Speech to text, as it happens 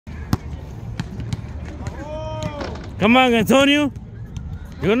Come on, Antonio.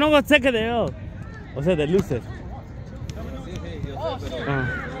 Yo no voy a sacar de él. O sea, de luces.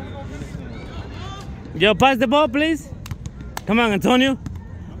 Yo, pass the ball, please. Come on, Antonio.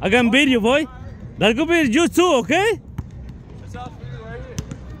 I can beat you, boy. That could be you too, okay?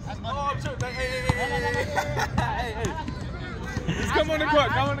 Just come on the court,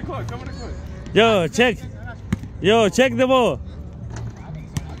 come on the court, come on the court. Yo, check. Yo, check the ball.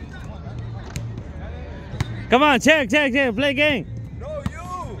 Come on, check. Play game. No,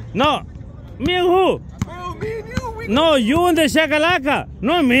 you. No. Me and who? Bro, me and you. No, you and the shakalaka.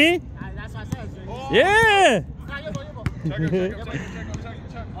 Not me. That's what I said. Yeah.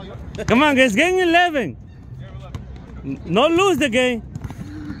 Come on, guys. Game 11. No lose the game.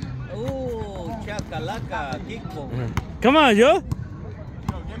 Oh, chakalaka, kickball. Come on, yo. Yo,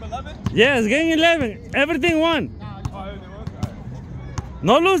 game 11? Yes, game 11. Everything won. Oh, everything won? All right.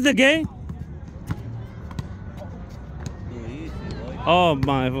 No lose the game. Oh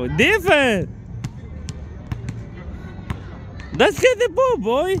my, defense. Let's get the ball,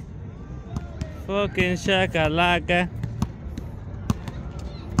 boy. Fucking shakalaka.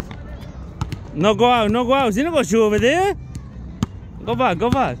 No go out. See, no go shoot over there. Go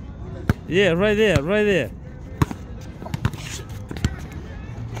back. Yeah, right there.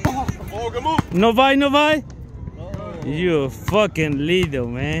 Oh, good move. No vai. You fucking leader,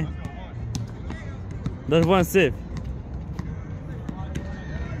 man. That's one sip.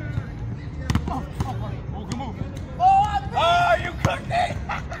 Oh, good move. Oh, you cooked it.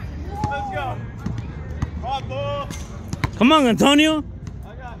 Let's go. Hot ball. Come on, Antonio.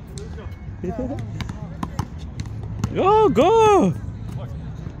 I got it. Let's Go. go.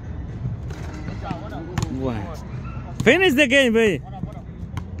 What? Finish the game, baby.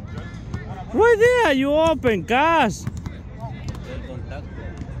 Right there, you open, gosh.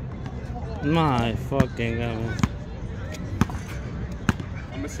 My fucking God, man.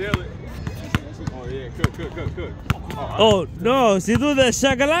 I'm gonna seal it. Oh, yeah, good. Oh, no, si do the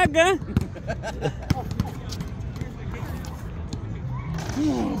shakalaka.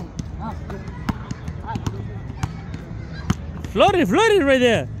 Floated right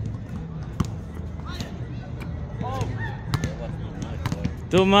there.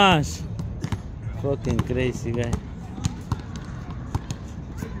 Too much. Fucking crazy guy.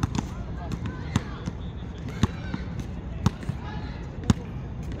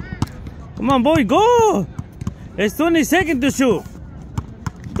 Come on, boy, go. It's 20 seconds to shoot.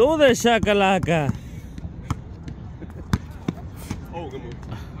 Do the shakalaka. Oh, good move.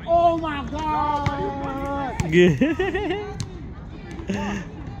 Oh my God!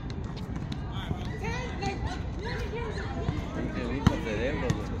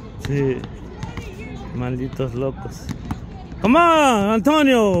 Sí. Malditos locos. Come on,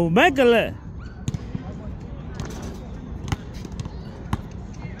 Antonio, mécale.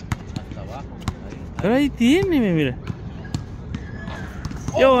 Pero ahí tiene, mira.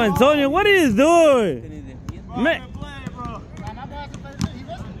 Yo, Antonio, what are you doing?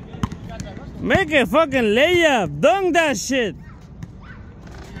 Make a fucking layup. Dunk that shit.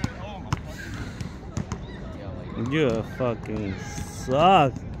 You fucking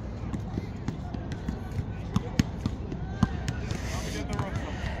suck.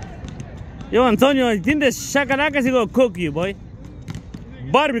 Yo, Antonio, I think the shakarakas is gonna cook you, boy.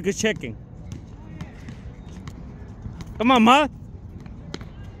 Barbecue chicken. Come on, Ma.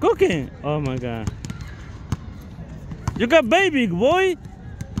 Cooking. Oh my God. You got baby, boy.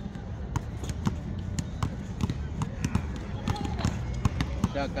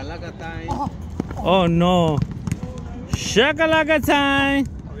 Chakalaka time. Oh no. Shakalaka time.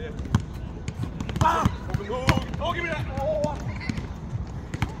 Oh, yeah. Oh, give me that. Oh.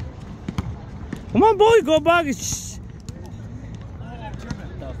 Come on, boy, go back. Shh.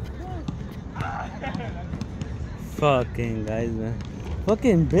 Fucking guys, man.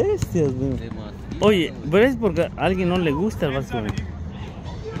 Fucking bestias, man. Oye, pero es porque a alguien no le gusta el básquetbol.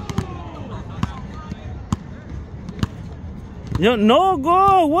 Yo, no,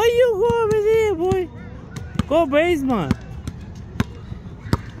 go. Why you go over there, boy? Go basement.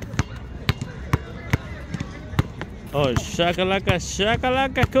 Oh,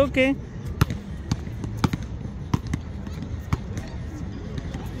 shakalaka, cooking.